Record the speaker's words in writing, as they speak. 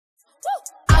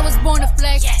born to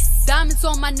flex. Diamonds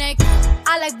on my neck.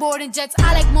 I like boarding jets,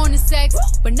 I like more than sex.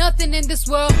 But nothing in this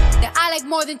world that I like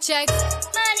more than checks.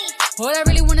 Money. All I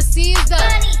really wanna see is the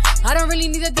money. I don't really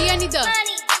need a D, I need the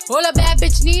money. All a bad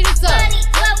bitch need is the money.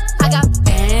 I got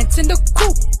bands in the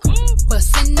coop,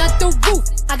 bustin' out the roof.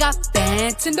 I got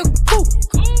bands in the coop.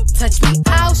 Touch me,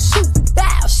 I'll shoot.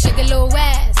 Bow, shake a little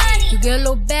ass. Money. You get a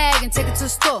little bag and take it to the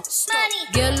store. Money.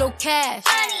 Get a little cash.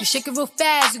 Money. You shake it real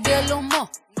fast, you get a little more.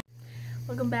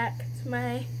 Welcome back to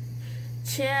my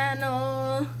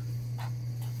channel.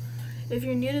 If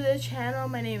you're new to the channel,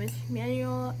 my name is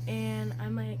Emmanuel and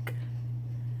I'm like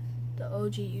the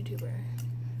OG YouTuber.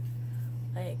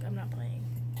 Like, I'm not playing,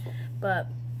 but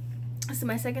this is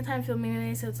my second time filming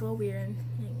today, so it's a little weird.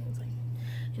 It's like,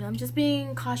 you know, I'm just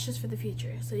being cautious for the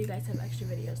future, so you guys have extra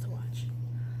videos to watch.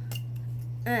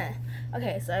 Okay,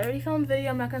 so I already filmed a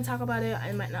video. I'm not gonna talk about it.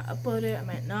 I might not upload it. I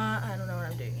might not. I don't know what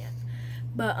I'm doing yet.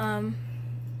 But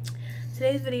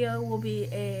today's video will be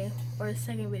the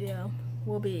second video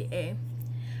will be a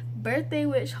birthday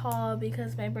wish haul,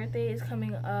 because my birthday is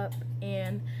coming up,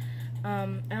 and I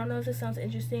don't know if this sounds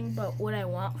interesting, but what I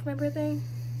want for my birthday,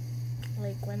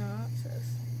 like, why not,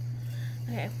 sis?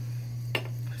 Okay,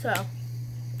 so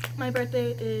my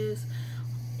birthday is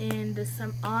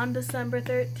on December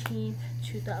 13th,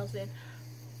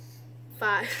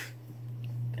 2005.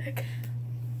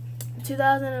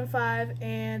 2005,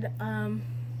 and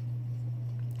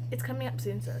it's coming up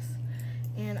soon, sis,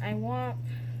 and I want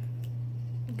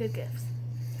good gifts.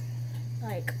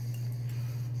 Like,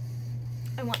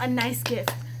 I want a nice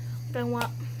gift.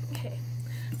 Okay,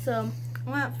 so I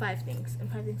want 5 things, and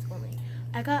 5 things only.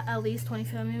 I got at least 20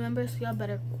 family members, so y'all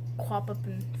better quap up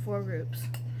in 4 groups.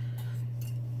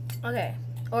 Okay,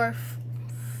 or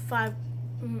 5, I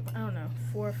don't know,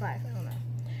 4 or 5, I don't know.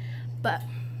 But,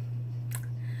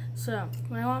 so,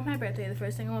 when I want my birthday, the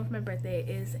first thing I want for my birthday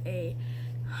is a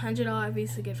 $100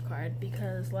 Visa gift card,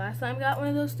 because last time I got one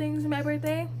of those things for my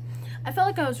birthday, I felt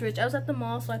like I was rich. I was at the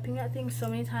mall swiping at things so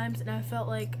many times, and I felt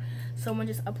like someone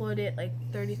just uploaded like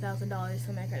 $30,000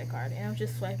 to my credit card, and I was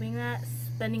just swiping that,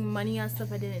 spending money on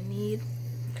stuff I didn't need,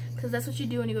 because that's what you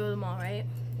do when you go to the mall, right?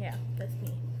 Yeah, that's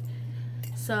me.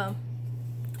 So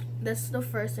that's the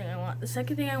first thing I want. The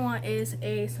second thing I want is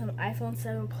some iPhone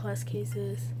 7 Plus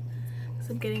cases.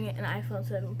 So I'm getting an iPhone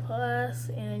 7 Plus,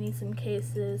 and I need some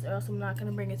cases, or else I'm not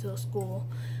gonna bring it to the school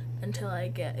until I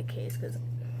get a case, because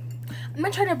I'm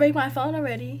not trying to break my phone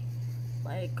already.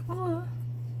 Like, oh.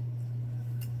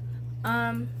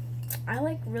 I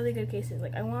like really good cases.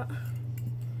 Like, I want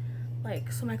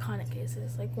like some iconic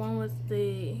cases, like one with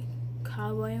the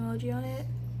cowboy emoji on it.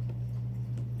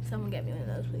 Someone get me one of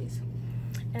those, please.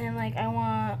 And then, like, I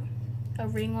want a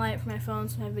ring light for my phone,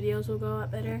 so my videos will go out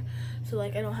better, so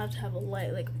like I don't have to have a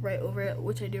light like right over it,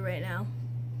 which I do right now.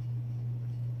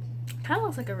 Kind of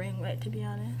looks like a ring light, to be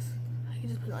honest. I can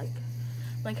just put like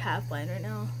half blind right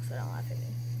now, so I don't laugh at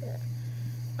me. Yeah.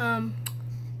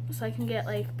 So I can get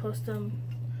like post them,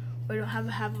 or don't have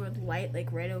a light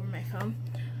like right over my phone.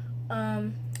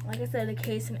 Like I said, a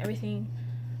case and everything.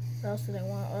 What else did I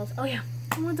want? What else? Oh yeah,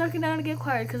 I want Dunkin' Donuts to get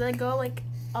acquired, because I go like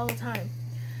all the time.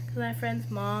 Because my friends'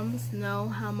 moms know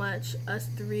how much us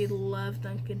 3 love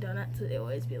Dunkin' Donuts, so they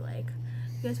always be like,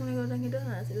 you guys want to go to Dunkin'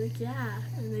 Donuts? They're like, yeah,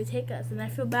 and they take us, and I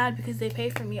feel bad because they pay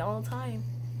for me all the time.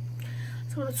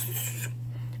 So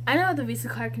I know the Visa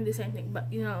card can do the same thing, but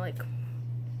you know, like,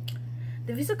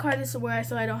 the Visa card is where I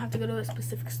don't have to go to a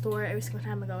specific store every single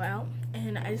time I go out,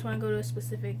 and I just want to go to a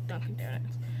specific Dunkin'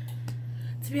 Donuts.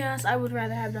 To be honest, I would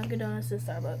rather have Dunkin' Donuts than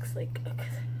Starbucks. Like,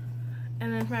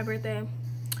 and then for my birthday,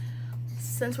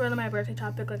 since we're on my birthday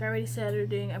topic, like I already said, we're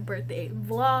doing a birthday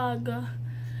vlog.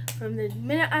 From the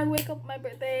minute I wake up my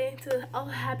birthday to all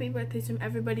the happy birthdays from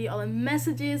everybody, all the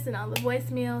messages and all the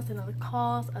voicemails and all the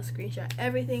calls, I'll screenshot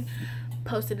everything,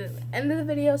 post it at the end of the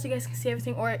video so you guys can see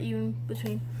everything, or even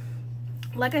between.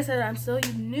 Like I said, I'm still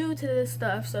new to this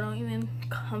stuff, so don't even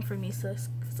come for me, sis.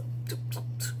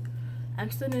 I'm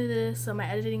still new to this, so my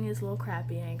editing is a little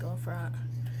crappy, I ain't going front.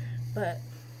 But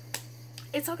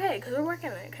it's okay, because we're working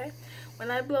on it, okay? When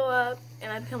I blow up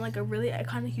and I become like a really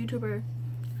iconic YouTuber,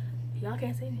 y'all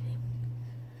can't say anything,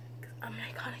 because I'm an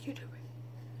iconic YouTuber.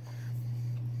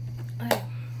 Okay,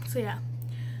 so yeah,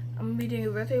 I'm going to be doing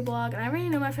a birthday vlog, and I already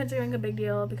know my friends are doing a big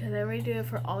deal, because I already do it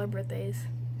for all their birthdays.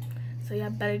 So yeah,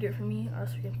 better do it for me, or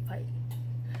else we can fight.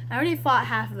 I already fought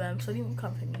half of them, so don't even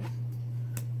come for me.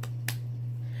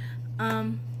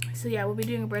 So yeah, we'll be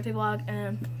doing a birthday vlog,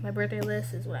 and my birthday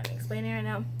list is what I'm explaining right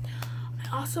now.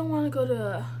 I also want to go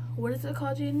to, what is it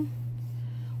called, Jaden?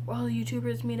 Where all the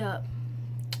YouTubers meet up.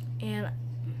 And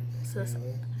so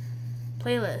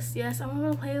playlist. Yes, I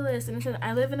want a playlist. And listen,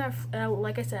 I live in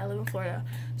like I said, I live in Florida,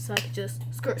 so I could just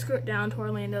skirt down to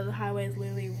Orlando. The highway is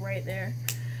literally right there,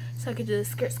 so I could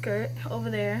just skirt over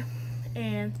there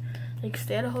and like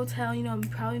stay at a hotel, you know,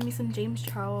 probably meet some James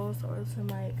Charles or some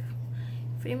like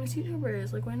famous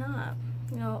YouTubers. Like, why not?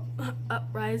 You know,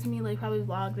 uprise me, like probably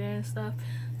vlog there and stuff,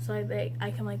 so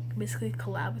I can like basically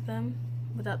collab with them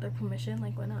without their permission.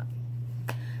 Like, why not?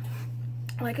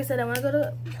 Like I said, I want to go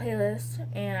to playlist,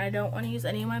 and I don't want to use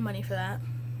any of my money for that.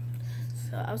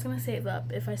 So I was gonna save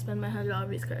up. If I spend my $100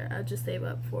 Visa card, I'll just save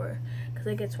up for, because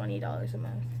I get $20 a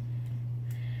month.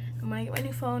 I'm gonna get my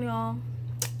new phone, y'all.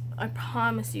 I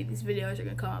promise you these videos are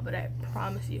gonna come out, but I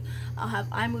promise you I'll have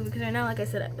iMovie, because right now, like I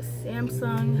said, I have a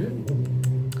Samsung.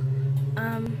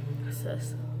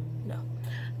 No,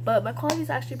 but my quality is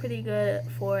actually pretty good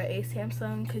for a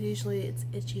Samsung, because usually it's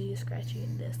itchy, scratchy,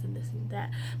 and this and that.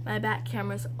 My back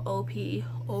camera's OP.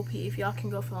 If y'all can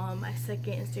go follow my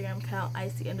second Instagram account,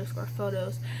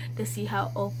 ic_photos, to see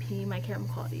how OP my camera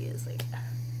quality is. Like,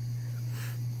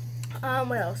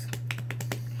 what else?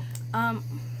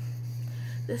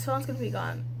 This phone's gonna be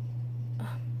gone.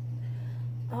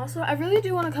 Also, I really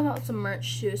do want to come out with some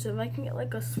merch too. So if I can get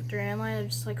like a strand line of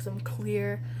just like some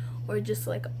clear, or just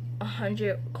like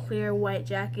 100 clear white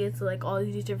jackets, like all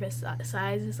these different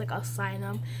sizes, like I'll sign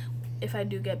them. If I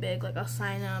do get big, like I'll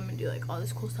sign them and do like all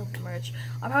this cool stuff with merch.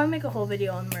 I'll probably make a whole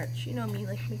video on merch. You know me,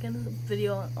 like making a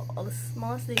video on all the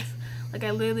smallest things. Like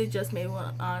I literally just made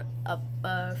one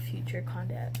on future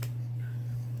content.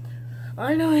 All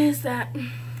I know is that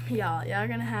y'all are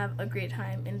gonna have a great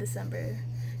time in December,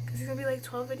 because there's gonna be like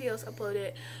 12 videos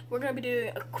uploaded. We're gonna be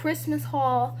doing a Christmas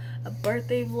haul, a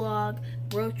birthday vlog,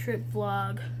 road trip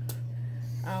vlog,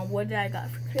 what did I got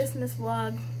for Christmas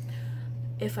vlog,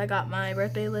 if I got my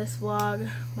birthday list vlog,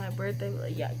 my birthday,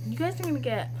 yeah, you guys are gonna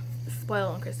get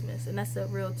spoiled on Christmas, and that's the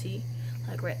real tea,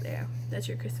 like right there. That's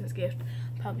your Christmas gift.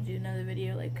 Probably do another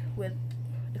video like with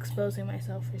exposing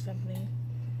myself or something.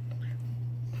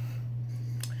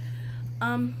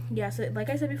 Yeah, so like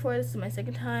I said before, this is my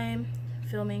second time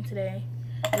filming today.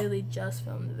 I really just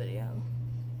filmed the video,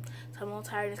 so I'm a little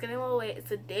tired. It's getting a little late. It's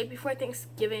the day before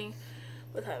Thanksgiving.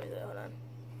 What time is it? Hold on.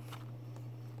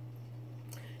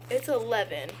 It's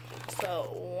 11, so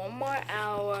 1 more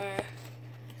hour,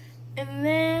 and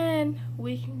then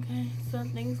we can get some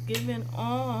Thanksgiving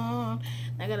on.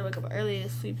 I gotta wake up early to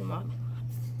sleep them off.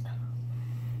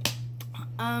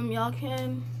 Y'all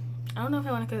can, I don't know if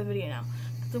I want to cut the video now,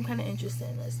 because I'm kind of interested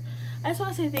in this. I just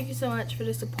want to say thank you so much for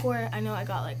the support. I know I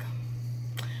got like,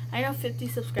 I know 50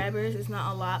 subscribers is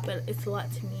not a lot, but it's a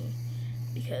lot to me,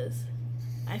 because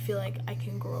I feel like I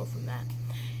can grow from that.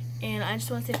 And I just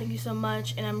want to say thank you so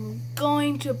much, and I'm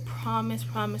going to promise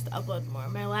to upload more.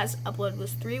 My last upload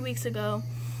was 3 weeks ago,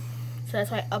 so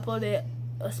that's why I uploaded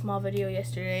a small video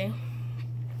yesterday.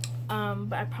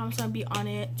 But I promise I'll be on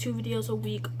it, 2 videos a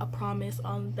week, I promise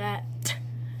on that.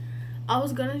 I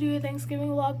was gonna do a Thanksgiving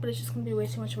vlog, but it's just gonna be way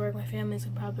too much work. My family's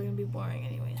probably gonna be boring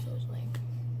anyway, so it's like,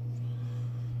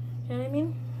 you know what I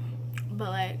mean? But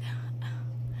like,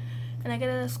 and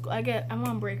I'm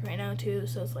on break right now too,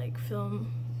 so it's like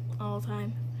film all the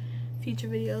time, future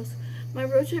videos. My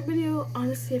road trip video,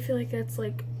 honestly, I feel like that's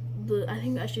like I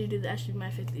think I should do that. Should be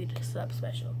my 50 sub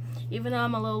special. Even though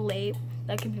I'm a little late,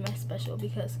 that could be my special,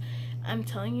 because I'm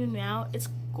telling you now, it's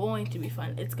going to be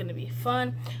fun. It's gonna be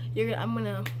fun.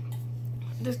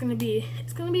 It's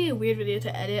gonna be a weird video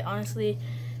to edit, honestly.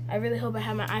 I really hope I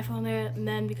have my iPhone there and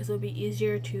then, because it'll be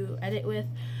easier to edit with,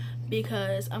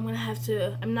 because I'm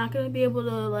not gonna be able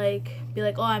to like be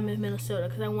like, oh, I'm in Minnesota,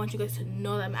 because I want you guys to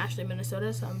know that I'm actually in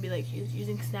Minnesota. So I'm gonna be like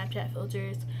using Snapchat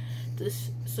filters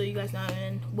just so you guys know I'm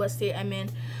in what state I'm in.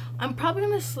 I'm probably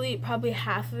gonna sleep probably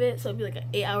half of it, so it'll be like an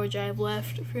 8-hour drive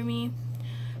left for me.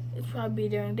 It's probably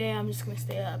during the day. I'm just gonna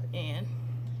stay up and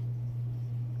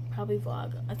probably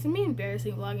vlog. It's gonna be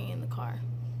embarrassing vlogging in the car.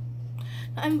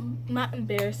 I'm not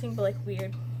embarrassing, but like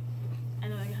weird. I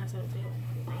know I can have something to say.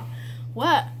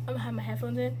 What? I'm gonna have my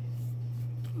headphones in.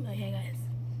 I'm like, hey guys,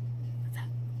 what's up?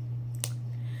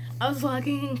 I was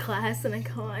vlogging in class and I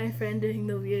caught my friend doing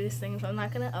the weirdest thing, so I'm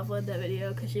not gonna upload that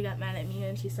video because she got mad at me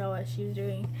and she saw what she was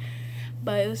doing.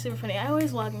 But it was super funny. I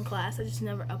always vlog in class, I just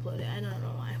never upload it. I don't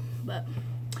know why. But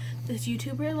this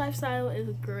YouTuber lifestyle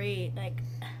is great. Like,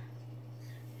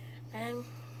 and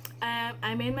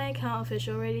I made my account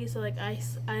official already, so like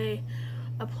I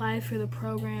applied for the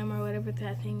program or whatever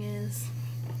that thing is.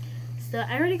 So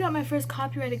I already got my first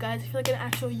copyrighted, guys. I feel like an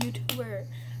actual YouTuber.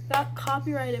 Got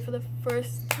copyrighted for the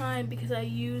first time because I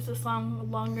used a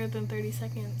song longer than 30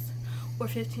 seconds or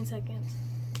 15 seconds.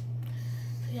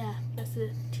 So yeah, that's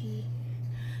the tea.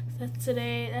 that's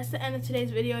the end of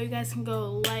today's video. You guys can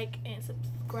go like and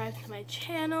subscribe to my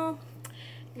channel.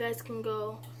 You guys can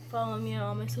go follow me on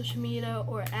all my social media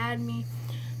or add me.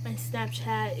 My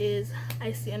Snapchat is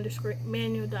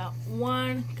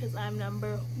icy_Emmanuel.1 because I'm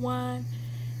number 1,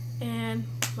 and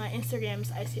my Instagram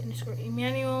is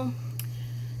icy_Emmanuel.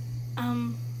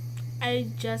 I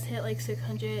just hit like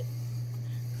 600.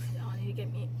 Y'all need to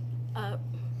get me up.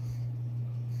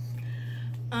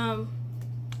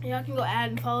 Y'all can go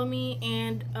add and follow me,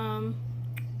 and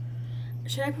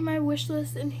should I put my wish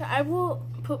list in here? I will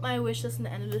put my wish list in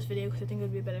the end of this video because I think it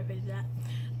would be better if I did that,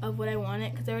 of what I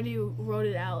wanted, because I already wrote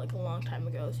it out like a long time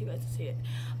ago so you guys can see it.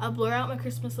 I'll blur out my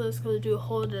Christmas list because I'll do a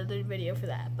whole other video for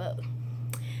that. But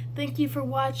thank you for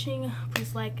watching.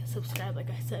 Please like, subscribe like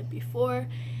I said before,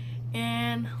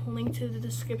 and link to the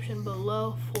description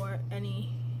below for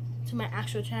to my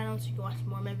actual channel so you can watch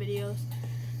more of my videos.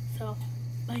 So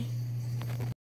bye.